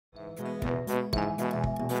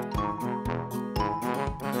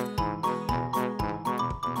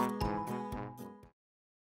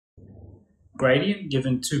gradient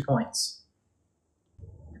given 2 points.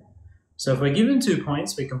 So if we're given 2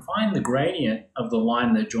 points, we can find the gradient of the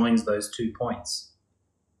line that joins those 2 points.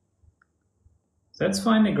 So let's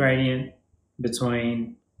find the gradient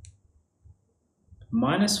between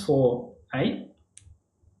 -4, 8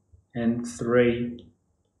 and 3,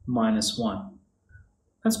 -1.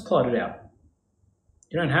 Let's plot it out.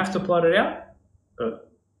 You don't have to plot it out, but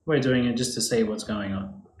we're doing it just to see what's going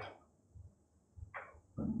on.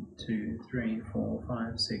 1, 2, 3, 4,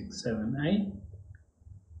 5, 6, 7, 8.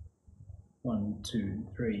 1, 2,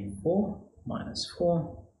 3, 4,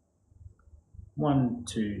 -4. 1,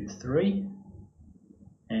 2, 3,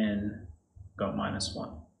 and got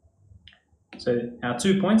 -1. So our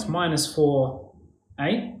 2 points, -4,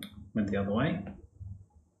 8, went the other way.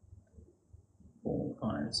 4,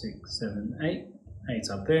 5, 6, 7, 8. 8's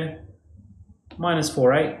up there.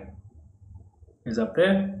 -4, 8 is up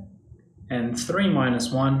there. And 3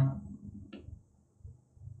 -1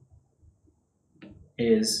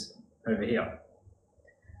 is over here.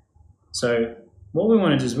 So what we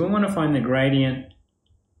want to do is we want to find the gradient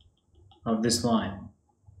of this line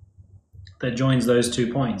that joins those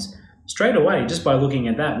 2 points. Straight away, just by looking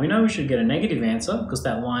at that, we know we should get a negative answer because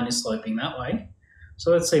that line is sloping that way.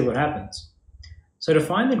 So let's see what happens. So to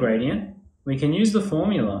find the gradient, we can use the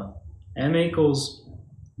formula m equals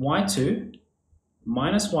y2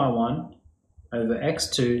 minus y1 over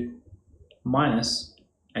x2 minus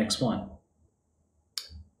x1.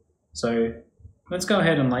 So let's go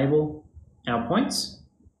ahead and label our points.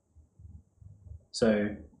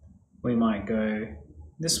 So we might go,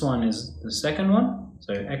 this one is the second one,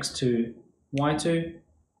 so x2, y2.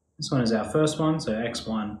 This one is our first one, so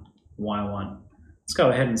x1, y1. Let's go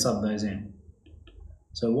ahead and sub those in.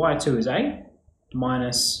 So y2 is 8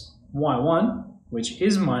 minus y1, which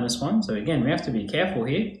is -1. So again, we have to be careful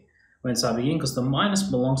here when subbing in because the minus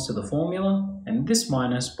belongs to the formula and this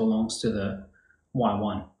minus belongs to the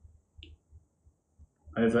y1.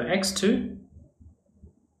 Over x2,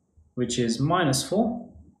 which is -4,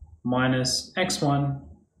 minus x1,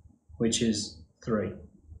 which is 3.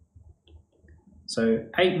 So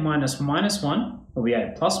 8 minus -1 will be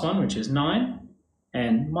 8 plus 1, which is 9,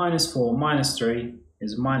 and -4 minus 3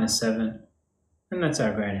 is -7, and that's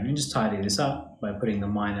our gradient. We just tidy this up by putting the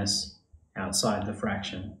minus outside the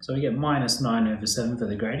fraction. So we get -9/7 for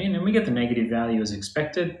the gradient, and we get the negative value as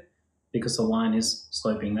expected because the line is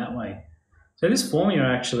sloping that way. So this formula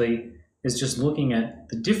actually is just looking at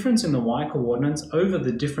the difference in the y coordinates over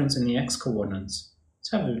the difference in the x coordinates.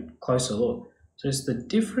 Let's have a closer look. So it's the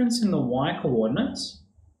difference in the y coordinates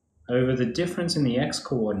over the difference in the x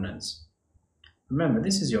coordinates. Remember,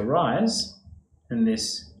 this is your rise and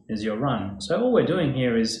this is your run. So all we're doing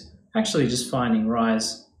here is actually just finding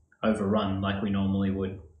rise over run like we normally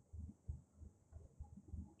would.